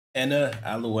Enna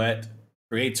Alouette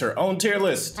creates her own tier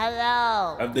list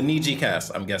Hello. of the Niji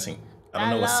cast, I'm guessing. I don't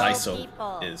know what Hello, Seiso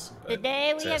people. is.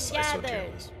 Today we have Seiso tier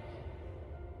gathered list.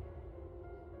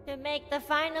 to make the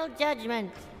final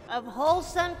judgment of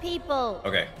wholesome people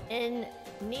Okay. in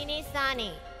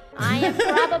Ninisani. I am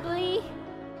probably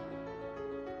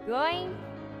going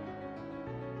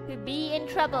to be in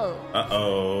trouble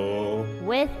Uh-oh.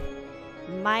 with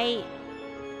my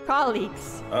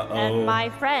colleagues and my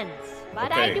friends.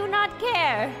 But I Okay. do not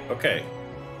care Okay.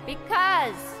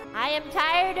 because I am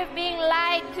tired of being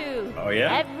lied to. Oh,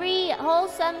 yeah? Every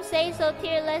wholesome Seiso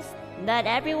tier list that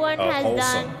everyone has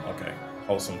wholesome. done Okay.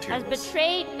 Wholesome tier has list.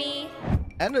 betrayed me.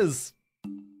 Enna's.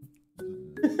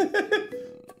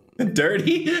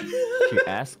 Dirty? She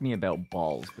asked me about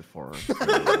balls before.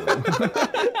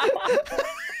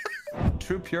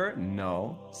 True Pure?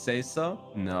 No. Say so?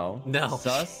 No. No.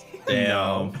 Sus? Damn.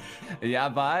 No.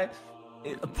 Yabai?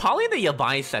 Probably the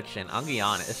Yabai section, I'll be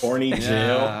honest. Horny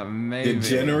jail. Yeah, maybe.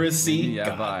 Degeneracy.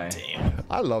 Yabai. God damn.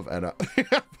 I love Enna.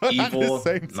 But Evil, at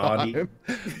the same naughty. time,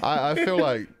 I feel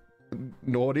like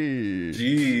naughty.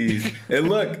 Jeez. And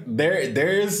look,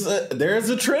 there's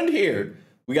a trend here.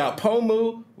 We got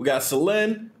Pomu, we got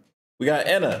Selene, we got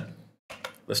Enna.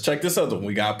 Let's check this other one.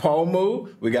 We got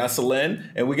Pomu, we got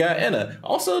Selene, and we got Enna.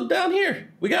 Also down here,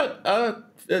 we got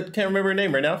can't remember her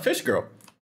name right now, Fish Girl.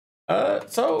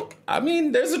 So I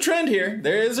mean, there's a trend here.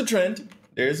 There is a trend.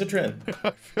 There is a trend.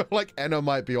 I feel like Enna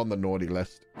might be on the naughty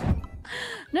list.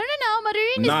 No,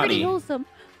 Madurin is Naughty. pretty wholesome.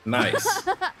 Nice.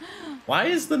 Why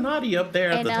is the naughty up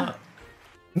there at the Enna. top?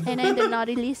 And in the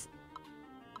naughty list.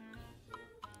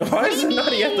 Why is the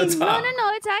naughty at the top? No,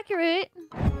 it's accurate.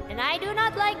 And I do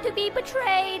not like to be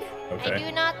betrayed. Okay. I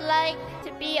do not like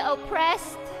to be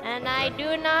oppressed. And I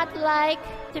do not like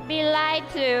to be lied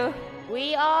to.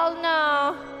 We all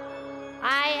know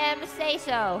I am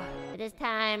Seiso. It is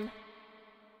time.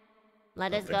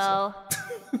 Let us go.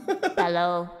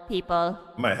 Fellow people.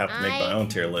 Might have to make my own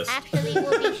tier list. Actually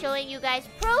will be showing you guys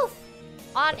proof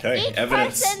on Okay, each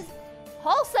evidence. person's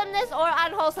wholesomeness or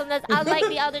unwholesomeness, unlike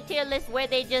the other tier list where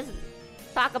they just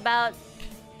talk about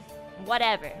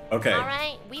whatever. Okay.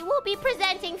 Alright? We will be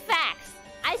presenting facts.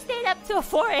 I stayed up till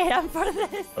 4 a.m. for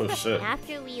this. Oh shit.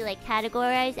 After we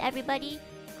categorize everybody,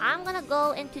 I'm gonna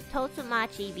go into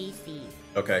Totsumachi VC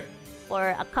Okay. for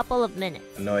a couple of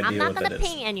minutes. No idea I'm not what gonna that is.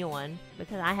 ping anyone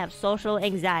because I have social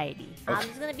anxiety. I'm Okay.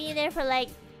 just gonna be there for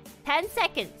 10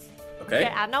 seconds. Okay.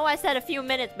 I know I said a few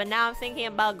minutes, but now I'm thinking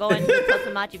about going to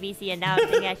Totsumachi VC, and now I'm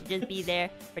thinking I should just be there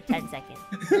for 10 seconds.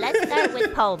 Let's start with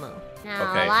Pomu.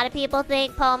 Now, Okay. a lot of people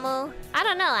think Pomu... I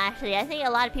don't know, actually. I think a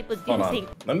lot of people do Hold on. think...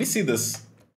 Let me see this.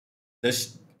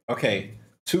 Okay.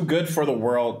 Too good for the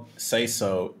world. Say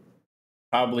so.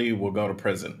 Probably will go to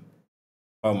prison.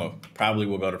 Pomu probably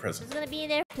will go to prison. Is gonna be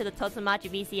there to the Totsumachi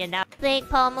VC, and now think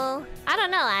Pomu. I don't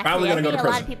know, actually. Probably gonna I go think to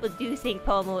a lot of prison. people do think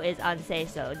Pomu is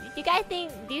unsay-so. Do you guys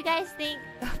think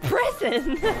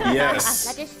prison? Yes.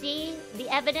 Let us see the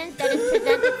evidence that is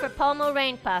presented for Pomu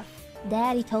Rainpuff.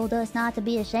 Daddy told us not to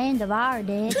be ashamed of our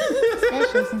dicks,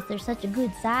 especially since they're such a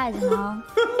good size and all.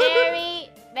 Very,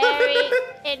 very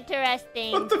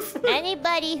interesting.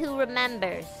 Anybody who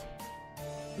remembers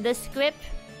the script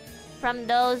from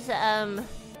those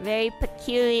very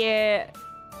peculiar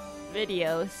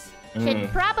videos should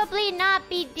probably not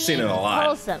be Seen deemed it a lot.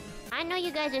 wholesome. I know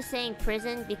you guys are saying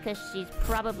prison because she's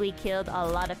probably killed a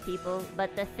lot of people,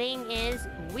 but the thing is,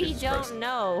 we Jesus don't Christ.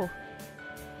 know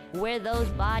where those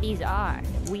bodies are.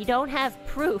 We don't have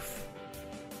proof.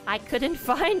 I couldn't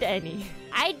find any.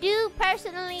 I do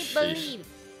personally Sheesh. believe,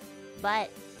 but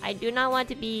I do not want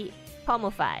to be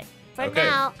homofied. For Okay.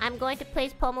 now, I'm going to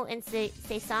place Pomu in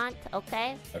Cesant,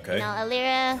 okay? Okay. Now,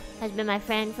 Alira has been my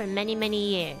friend for many, many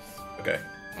years. Okay.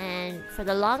 And for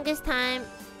the longest time,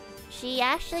 she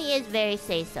actually is very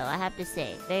say-so, I have to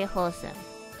say. Very wholesome.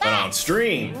 But on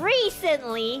stream.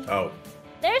 Recently, Oh.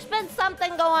 there's been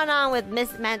something going on with Miss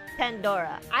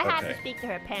Pandora. I have to Okay. speak to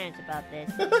her parents about this.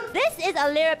 This is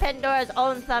Alira Pandora's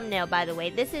own thumbnail, by the way.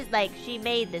 This is she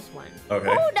made this one. Okay.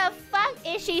 Who the fuck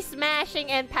is she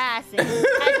smashing and passing as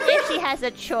if she has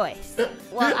a choice?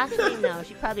 Well, actually, no.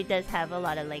 She probably does have a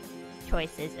lot of,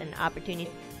 choices and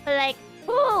opportunities. But,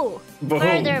 who? Boom.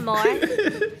 Furthermore,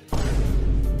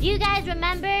 do you guys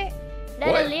remember that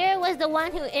What? Alira was the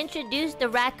one who introduced the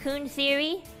raccoon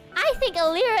theory? I think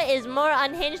Alira is more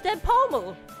unhinged than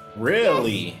Pomu.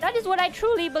 Really? That is what I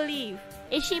truly believe.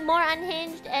 Is she more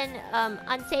unhinged and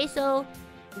unsay-so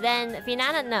than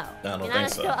Finana? No. I don't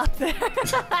Finana's think so. still up there.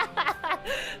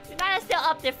 Finana's still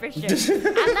up there for sure.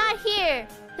 I'm not here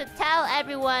to tell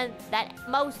everyone that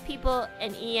most people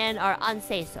in EN are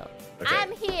unsay-so. Okay.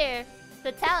 I'm here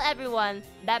to tell everyone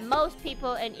that most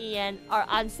people in EN are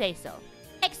on Seiso.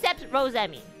 Except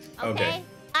Rosemi. Okay?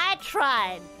 I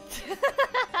tried.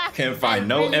 Can't find I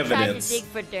no really evidence. Tried to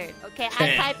dig for dirt, okay?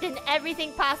 I typed in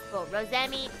everything possible.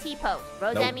 Rosemi T-post,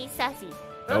 Rosemi Sassy,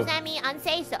 Nope. Rosemi on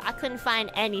Seiso. I couldn't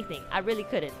find anything. I really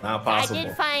couldn't. Not possible. I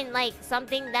did find like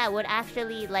something that would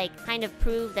actually like kind of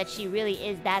prove that she really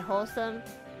is that wholesome.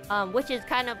 Which is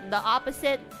kind of the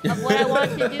opposite of what I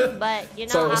want to do, but you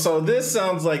know. So this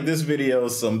sounds like this video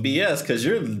is some BS because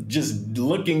you're just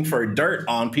looking for dirt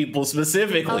on people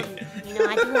specifically. You know,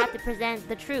 I do have to present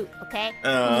the truth, okay?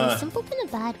 Simpleton a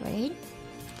bad word?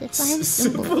 Define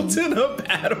simpleton. Simpleton a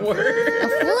bad word. A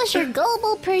foolish or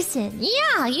gullible person.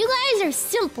 Yeah, you guys are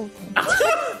simpletons.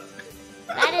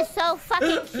 That is so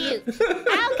fucking cute.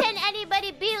 How can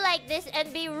anybody be like this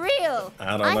and be real?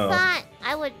 I don't know. I thought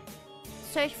I would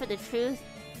search for the truth,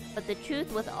 but the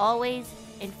truth was always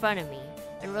in front of me.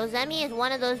 And Rosemi is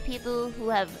one of those people who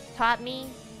have taught me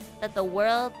that the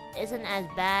world isn't as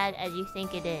bad as you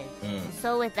think it is.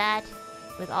 So with that,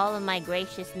 with all of my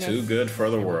graciousness, Too good for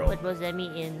the I will world. put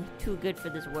Rosemi in too good for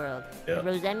this world. Yep. If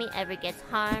Rosemi ever gets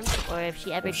harmed, or if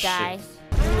she ever shit. dies,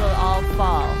 we will all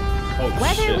fall.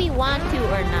 Whether shit. we want to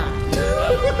or not.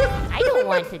 I don't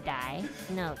want to die.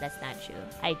 No, that's not true.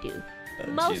 I do.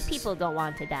 Most Jesus. people don't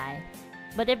want to die.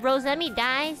 But if Rosemi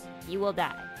dies, you will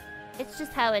die. It's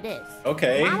just how it is.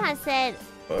 Okay. Mom has said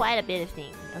quite a bit of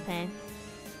things, okay?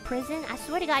 Prison? I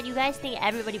swear to God, you guys think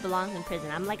everybody belongs in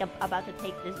prison. I'm like about to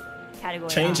take this category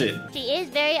Change off. it. She is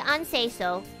very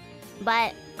unsay-so,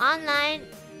 but online,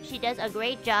 she does a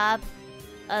great job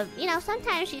of, you know,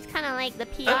 sometimes she's kind of like the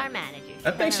PR manager. She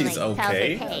I think kinda, she's like, tells us,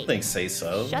 okay. hey, I think say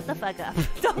so. shut the fuck up.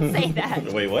 Don't say that.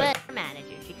 Wait, what? But manager,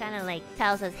 she kind of like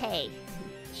tells us, hey,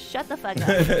 shut the fuck up.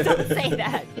 Don't say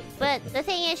that. But the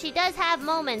thing is, she does have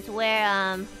moments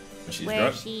where She's where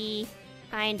drunk. she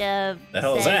kind of The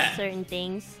hell is says that? certain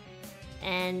things,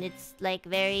 and it's like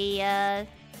very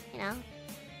you know,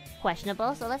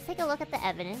 questionable. So let's take a look at the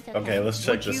evidence. Okay, let's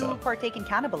check this you out. partake in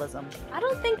cannibalism? I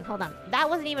don't think. Hold on, that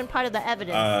wasn't even part of the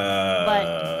evidence.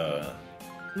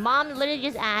 Mom literally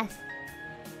just asked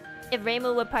if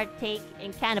Reimu would partake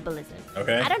in cannibalism.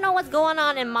 Okay. I don't know what's going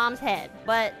on in Mom's head,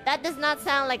 but that does not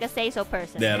sound like a say-so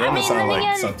person. Yeah, that doesn't sound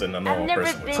like something a normal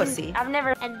person would say. Pussy. I've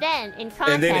never. And then in context,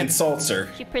 And then insults her.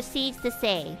 she proceeds to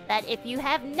say that if you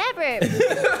have never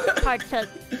partook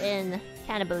in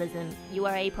cannibalism, you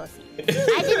are a pussy.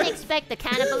 I didn't expect the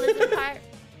cannibalism part,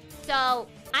 so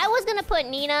I was gonna put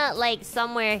Nina like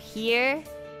somewhere here,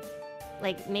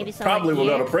 like maybe somewhere Probably will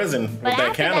here. go to prison with But that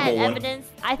after cannibal that one. evidence,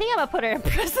 I think I'm gonna put her in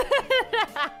prison.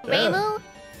 Reimu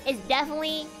is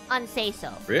definitely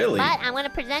unsay-so. Really? But I'm gonna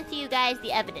present to you guys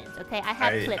the evidence. Okay, I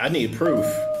have clips. I need proof.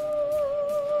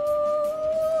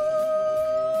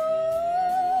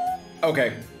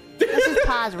 Okay. Let's just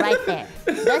pause right there.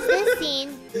 Does this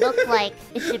scene look like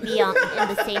it should be in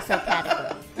the say-so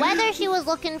category? Whether she was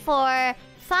looking for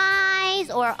thighs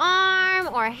or arm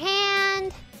or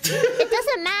hand, it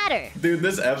doesn't matter. Dude,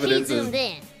 this She evidence zoomed is...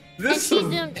 in. And This she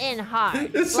some- zoomed in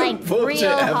hard. This Like some bullshit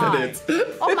real evidence. hard.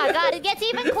 Oh my god, it gets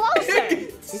even closer.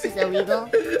 This is illegal.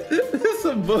 This is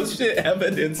some bullshit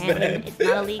evidence, And man. it's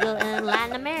not illegal in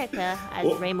Latin America, as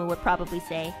Well- Reimu would probably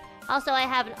say. Also, I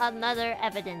have another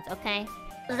evidence, okay?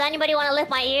 Does anybody want to lift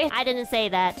my ear? I didn't say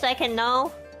that. So I can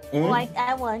know? Like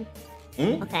that one.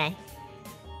 Okay.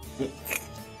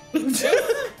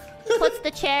 This puts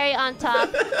the cherry on top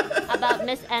about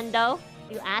Miss Endo.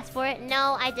 You asked for it?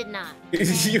 No, I did not. You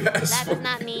asked That for is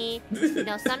not me. You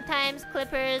know, sometimes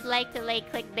clippers like to like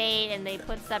clickbait and they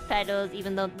put subtitles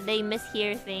even though they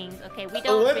mishear things. Okay, we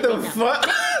don't What really the know. fuck?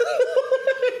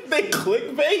 They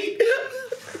clickbait?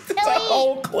 It's a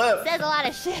whole clip. Says a lot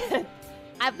of shit.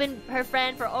 I've been her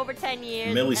friend for over 10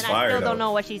 years, Millie's and I fire, still though. don't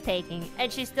know what she's taking,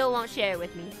 and she still won't share it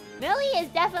with me. Millie is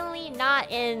definitely not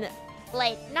in,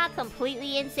 like, not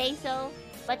completely in say-so,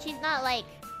 but she's not like,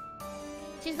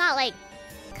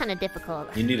 kind of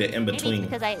difficult. You need an Maybe in-between.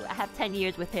 it's because I have 10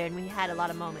 years with her and we had a lot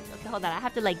of moments. Okay, hold on. I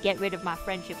have to like get rid of my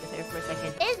friendship with her for a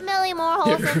second. Is Millie more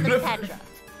wholesome than Petra?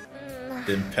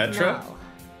 Than Petra? No,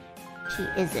 she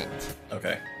isn't.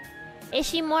 Okay. Is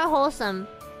she more wholesome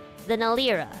than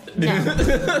Alira? No.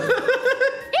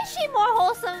 Is she more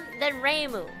wholesome than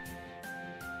Reimu?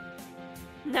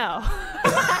 No.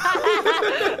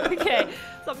 Okay.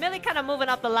 So Millie kind of moving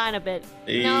up the line a bit.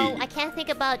 No, I can't think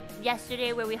about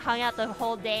yesterday where we hung out the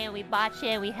whole day and we botched it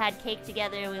and we had cake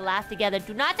together and we laughed together.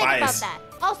 Do not think about Bias. that.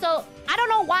 Also, I don't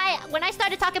know why when I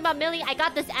started talking about Millie, I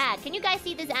got this ad. Can you guys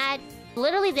see this ad?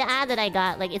 Literally the ad that I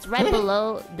got, like it's right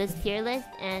below this tier list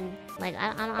and like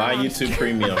I don't Buy know. YouTube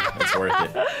Premium. It's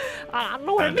worth it. I don't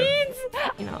know what it means.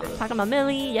 You know, I was talking about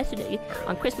Millie yesterday.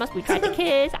 On Christmas, we tried to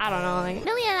kiss. I don't know. Like,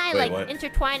 Millie and I, what?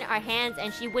 intertwined our hands,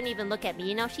 and she wouldn't even look at me.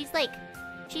 You know, she's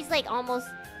almost,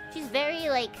 she's very,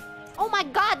 like, oh my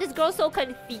god, this girl's so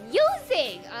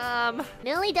confusing.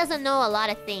 Millie doesn't know a lot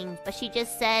of things, but she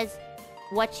just says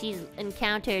what she's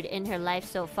encountered in her life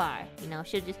so far. You know,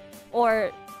 she'll just,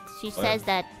 or she says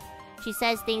that, she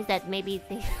says things that maybe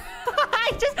think...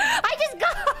 I just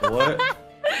got... What?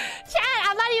 Chad,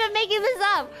 I'm not even making this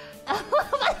up.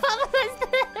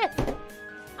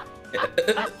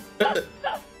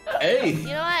 Hey. You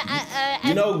know what?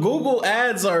 You know, Google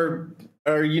ads are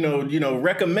you know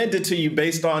recommended to you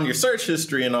based on your search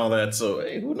history and all that. So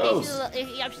hey, who knows?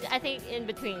 I think in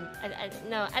between. I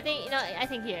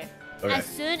think here. Okay. As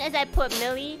soon as I put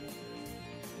Millie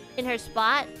in her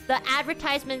spot, the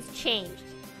advertisements changed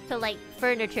to like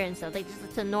furniture and stuff, like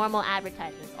just to normal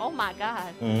advertisements. Oh my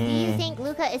god. Do you think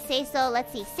Luca is Seiso?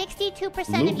 Let's see,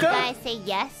 62% of you guys say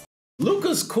yes.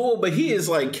 Luca's cool, but he is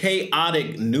like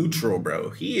chaotic neutral, bro.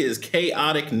 He is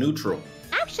chaotic neutral.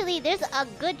 Actually, there's a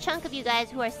good chunk of you guys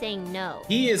who are saying no.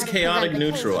 He is chaotic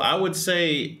neutral. I would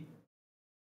say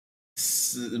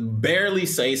barely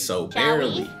say so.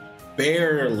 Barely.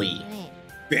 Barely.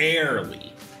 Barely.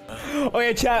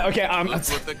 Okay, chat. Okay,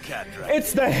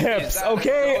 it's the hips.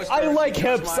 Okay, I like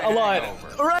hips a lot.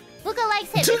 Right? Luca likes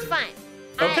hips. It's fine.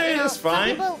 Okay, that's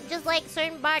fine. Some people just like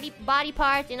certain body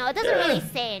parts. You know, it doesn't really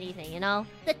say anything. You know,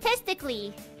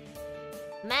 statistically,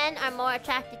 men are more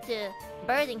attracted to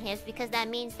birthing hips because that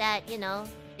means that, you know,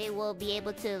 they will be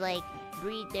able to like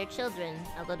breed their children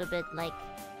a little bit like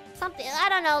something. I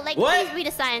don't know. Like, what? Please read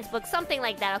a science book, something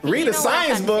like that. Okay, read a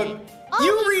science book.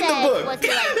 You read the book.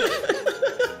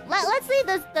 Let's see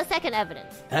the second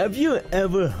evidence. Have you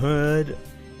ever heard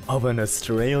of an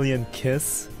Australian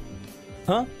kiss?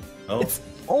 Huh? Oh. It's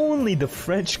only the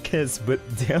French kiss, but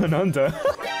down under.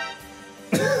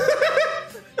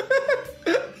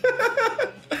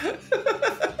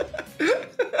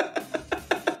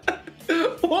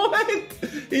 What?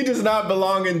 He does not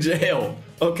belong in jail.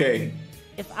 Okay.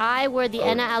 If I were the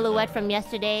Enna Alouette from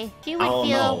yesterday, she would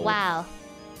feel, wow,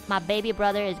 my baby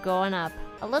brother is growing up.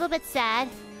 A little bit sad,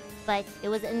 but it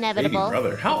was inevitable. Baby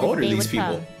brother? How old are these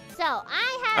people? Come. So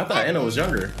I thought Enna was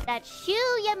younger. That Shu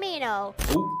Yamino.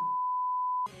 Ooh.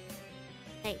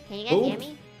 Hey, can you guys hear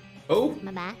me? Oh.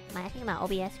 My back. I think my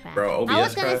OBS crashed. Bro, OBS I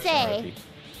was gonna crashed. say.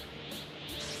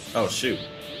 Oh shoot.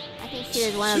 I think she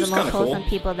is one of the most wholesome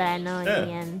people that I know in the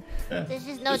end. Yeah. There's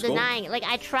just no denying it. Like,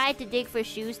 I tried to dig for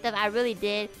Shu stuff. I really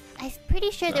did. I'm pretty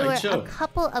sure there were a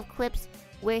couple of clips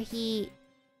where he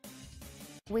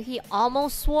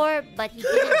almost swore, but he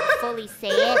didn't fully say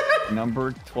it.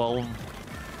 Number 12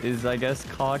 is, I guess,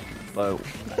 cock, but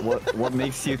what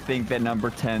makes you think that number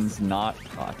 10's not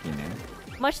cockiness?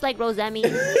 Much like Rosemi.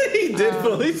 He did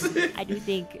fully say it. I do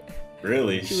think...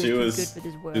 Really? She was good for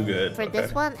this world. too good. For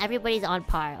this one, everybody's on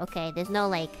par, okay? There's no,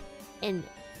 like, in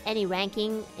any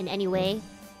ranking in any way.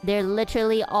 They're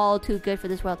literally all too good for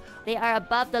this world. They are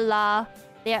above the law.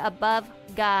 They are above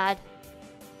God.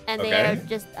 And they are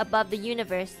just above the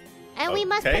universe. And we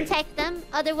must protect them.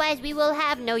 Otherwise, we will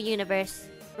have no universe.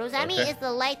 Rosemi is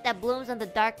the light that blooms in the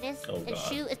darkness. And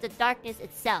Shu is the darkness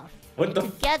itself.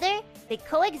 Together, they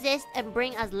coexist and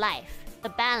bring us life. The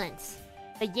balance.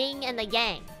 The yin and the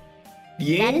yang.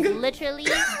 Ying? That is literally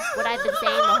what I've been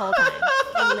saying the whole time.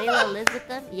 And Layla lives with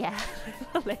them? Yeah.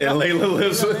 And Layla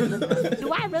lives with them.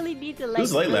 Do I really need to, like...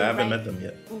 Who's Layla? I haven't met them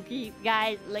yet. Uki,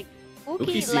 guys, like... Uki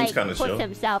seems like, kinda puts chill.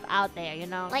 himself out there, you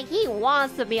know? Like, he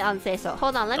wants to be on Seiso.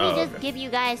 Hold on, let me just give you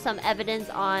guys some evidence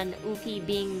on Uki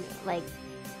being, like,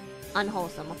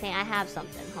 unwholesome, okay? I have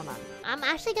something. Hold on. I'm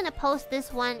actually gonna post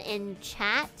this one in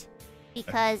chat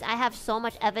because I have so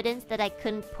much evidence that I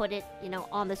couldn't put it, you know,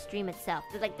 on the stream itself.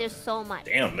 There's so much.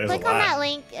 Damn, there's Click a lot. on that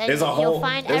link and There's a whole, you'll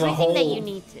find everything that you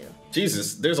need to.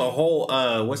 Jesus, there's a whole,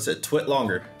 what's it, twit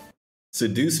longer.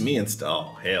 Seduce me and stuff.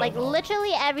 Oh, hell Like, no.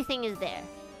 literally everything is there.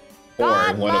 Or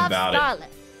God what loves about Scarlet.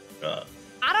 it?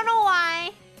 I don't know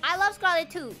why. I love Scarlet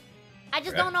too. I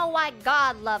just don't know why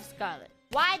God loves Scarlet.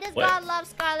 Why does God love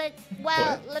Scarlet?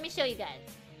 Well, let me show you guys.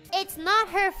 It's not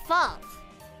her fault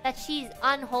that she's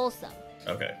unwholesome.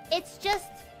 Okay. It's just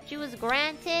she was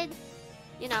granted,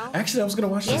 you know. Actually, I was gonna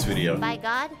watch this video. By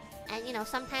God, and you know,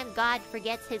 sometimes God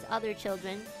forgets his other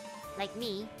children, like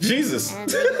me. Jesus. And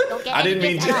they just don't get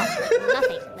any gifts at all. Like,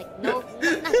 nothing. Like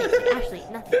nothing. Like, actually,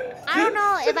 nothing. I don't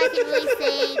know if I can really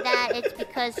say that it's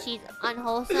because she's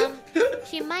unwholesome.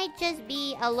 She might just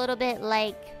be a little bit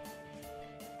like,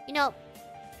 you know,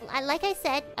 like I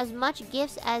said, as much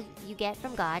gifts as you get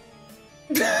from God,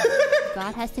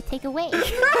 God has to take away. So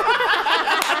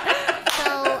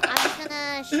I'm just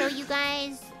gonna show you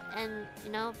guys, and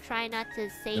try not to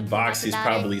say too much Boxy's about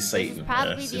probably it. Satan. This is probably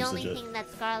Yeah, the seems only legit. thing that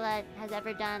Scarlet has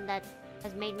ever done that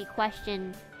has made me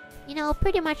question,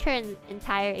 pretty much her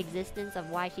entire existence of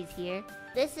why she's here.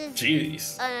 This is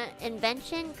Jeez. an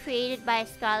invention created by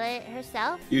Scarlet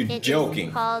herself. You're joking.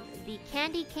 It's called the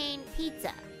candy cane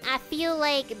pizza. I feel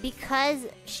like because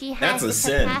she That's has a the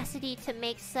sin. capacity to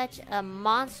make such a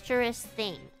monstrous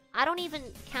thing, I don't even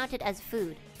count it as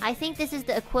food. I think this is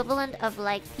the equivalent of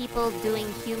like people doing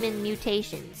human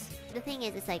mutations. The thing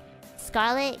is, it's like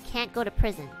Scarlet can't go to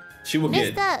prison. She will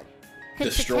get Mista could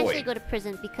destroyed. potentially go to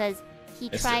prison because he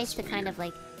It's tries just to kind weird. of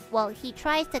like, he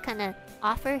tries to kind of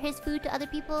offer his food to other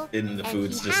people, And the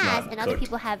food's he just has, not and other cooked.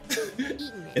 people have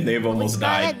eaten it. And they've With almost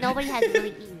Scarlet, died. nobody has really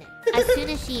eaten it. As soon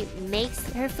as she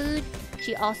makes her food,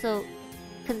 she also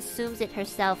consumes it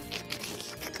herself,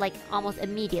 like almost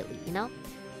immediately,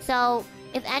 So,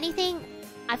 if anything,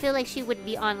 I feel like she would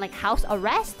be on like house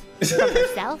arrest from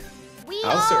herself. We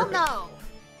House all arrest. know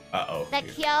Uh-oh. that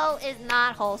Kyo is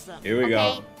not wholesome. Here we go.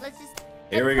 Okay? Let's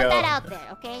Here we put go. that out there,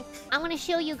 okay? I'm gonna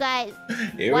show you guys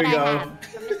Here what we I go. have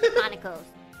from Mr. Chronicles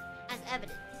as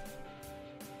evidence.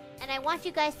 And I want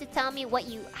you guys to tell me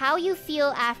how you feel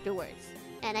afterwards.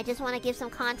 And I just want to give some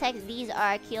context. These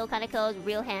are Kyo Chronicles'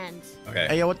 real hands. Okay.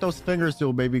 Hey, yo, what those fingers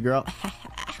do, baby girl?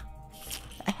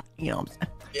 You know what I'm saying?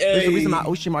 There's the reason my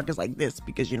ocean mark is like this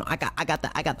because I got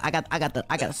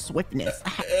the swiftness,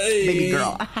 baby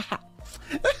girl.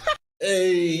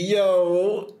 Hey,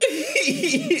 yo.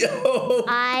 Yo.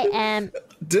 I am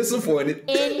Disappointed.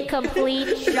 in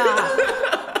complete shock.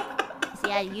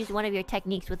 See, I used one of your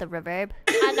techniques with a reverb.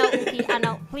 I know, Uki, I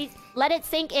know. Please let it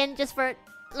sink in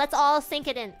let's all sink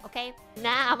it in, okay?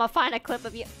 Now I'm gonna find a clip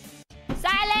of you.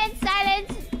 Silence,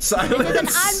 silence. Silence. This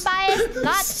is an unbiased,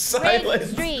 not Silence.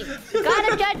 rigged stream.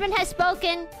 God of Judgment has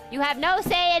spoken. You have no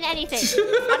say in anything.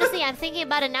 Honestly, I'm thinking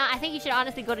about it now. I think you should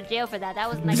honestly go to jail for that. That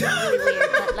was like really weird.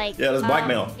 But like, Yeah, that's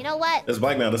blackmail. You know what? That's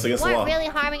blackmail. That's against the Weren't law. really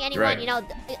harming anyone. Right.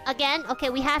 Again, okay,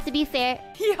 we have to be fair.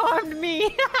 He harmed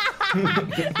me.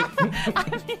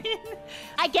 I mean,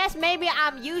 I guess maybe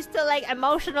I'm used to like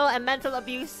emotional and mental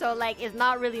abuse, so like it's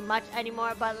not really much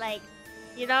anymore. But like,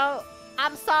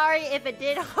 I'm sorry if it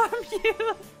did harm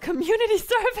you. Community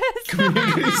service.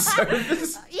 Community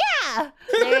service. Yeah.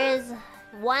 There is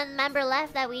one member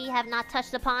left that we have not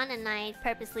touched upon, and I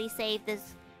purposely saved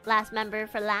this last member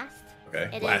for last. Okay.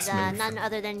 It last is member. none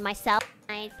other than myself.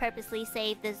 I purposely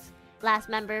saved this last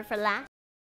member for last.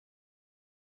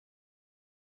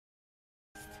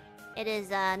 It is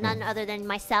none other than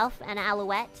myself, Enna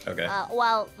Alouette. Okay.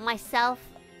 Well, myself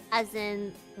as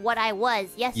in what I was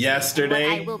yesterday. Yesterday?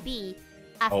 And what I will be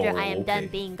after I am done okay.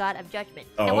 being God of Judgment.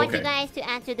 Oh, I want you okay. guys to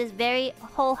answer this very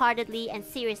wholeheartedly and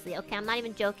seriously, okay? I'm not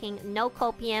even joking. No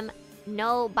copium,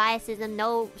 no biasism,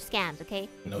 no scams, okay?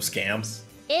 No scams.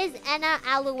 Is Enna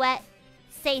Alouette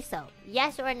Seiso?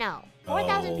 Yes or no?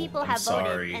 4,000 people I'm have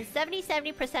sorry. voted, and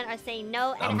 70% are saying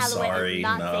no, and I'm Alouette sorry, is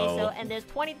not no. Seiso, and there's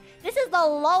 20. This is the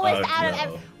lowest out of no.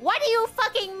 every. What do you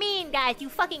fucking mean, guys? You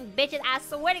fucking bitches ass.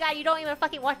 Swear to God, you don't even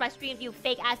fucking watch my streams, you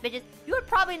fake ass bitches. You are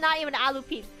probably not even Alu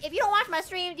peeps. If you don't watch my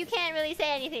streams, you can't really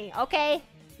say anything, okay?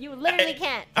 You literally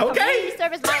can't. Okay. Community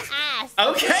service my ass.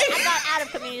 Okay. I got out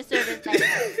of community service like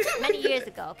many years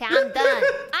ago, okay? I'm done.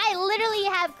 I literally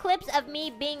have clips of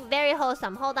me being very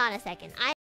wholesome. Hold on a second.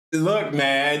 Look,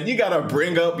 man, you gotta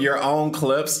bring up your own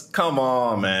clips. Come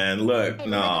on, man. Look, I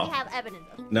no. literally have evidence.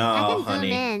 No, I can honey.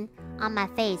 zoom in on my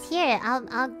face. Here,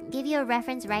 I'll give you a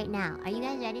reference right now. Are you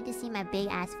guys ready to see my big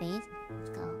ass face? Let's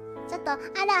go.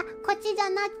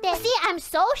 See, I'm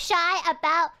so shy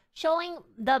about showing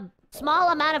the small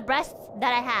amount of breasts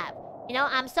that I have.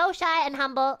 I'm so shy and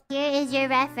humble. Here is your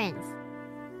reference.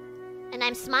 And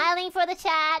I'm smiling for the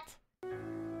chat.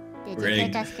 Did you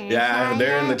Rigged. take a screenshot? Yeah,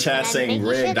 they're in the Yes, chat and I'm saying making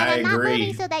sure rigged. that I I'm not agree.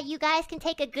 moving so that you guys can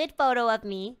take a good photo of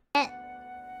me.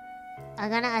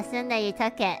 I'm gonna assume that you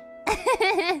took it.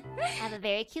 I have a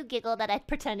very cute giggle that I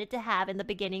pretended to have in the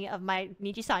beginning of my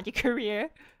Niji-Sanji career.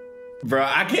 Bro,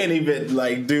 I can't even,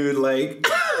 like, dude, like...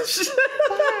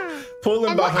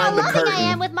 pulling And look how behind the loving curtain. I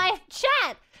am with my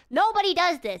chat! Nobody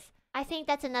does this. I think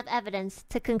that's enough evidence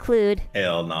to conclude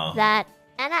Hell no. that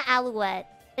Enna Alouette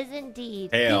is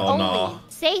indeed Hell the no. only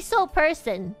say-so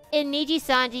person in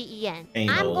Niji-Sanji En.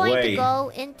 Ain't I'm no going way. to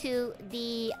go into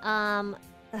the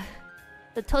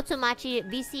Totsumachi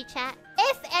VC chat.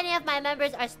 If any of my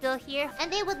members are still here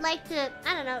and they would like to,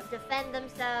 I don't know, defend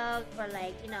themselves or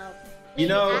like,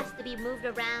 maybe ask to be moved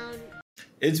around.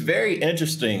 It's very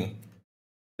interesting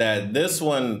that this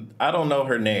one, I don't know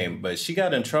her name, but she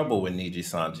got in trouble with Niji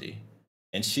Sanji.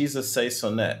 And she's a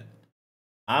Seisonette.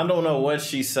 I don't know what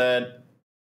she said,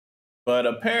 But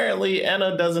apparently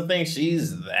Enna doesn't think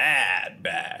she's that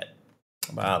bad.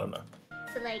 But I don't know.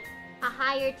 To like a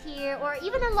higher tier or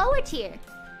even a lower tier.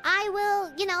 I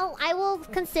will, I will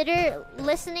consider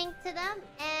listening to them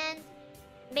and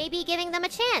maybe giving them a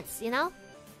chance, 10,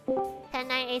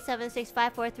 9, 8, 7, 6,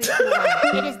 5, 4, 3, 2, 1.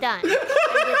 It is done. And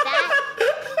with that,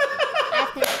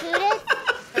 I've concluded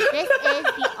that this is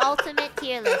the ultimate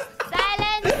tier list.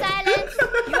 Silence! Silence!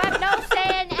 You have no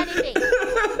say in anything.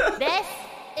 This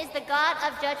is the god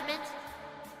of judgment.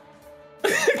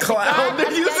 Clown.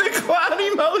 They're using clown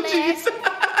emojis.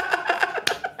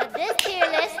 But this tier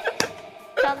list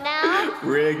shall now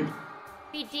Rigged.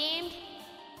 be deemed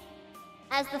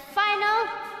as the final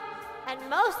and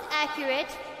most accurate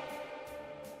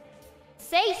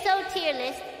Seiso tier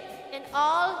list in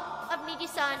all of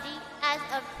Nijisanji as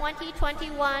of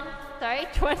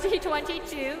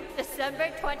 2022, December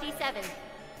 27th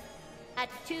at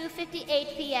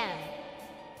 2:58 p.m.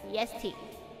 EST.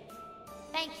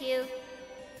 Thank you.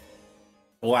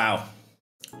 Wow.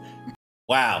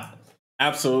 Wow.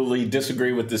 Absolutely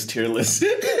disagree with this tier list.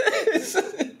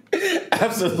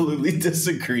 Absolutely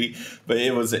disagree. But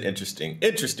it was an interesting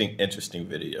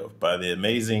video by the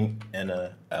amazing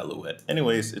Enna Alouette.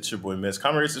 Anyways, it's your boy Miz.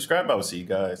 Comment, rate, subscribe. I will see you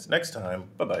guys next time.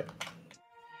 Bye-bye.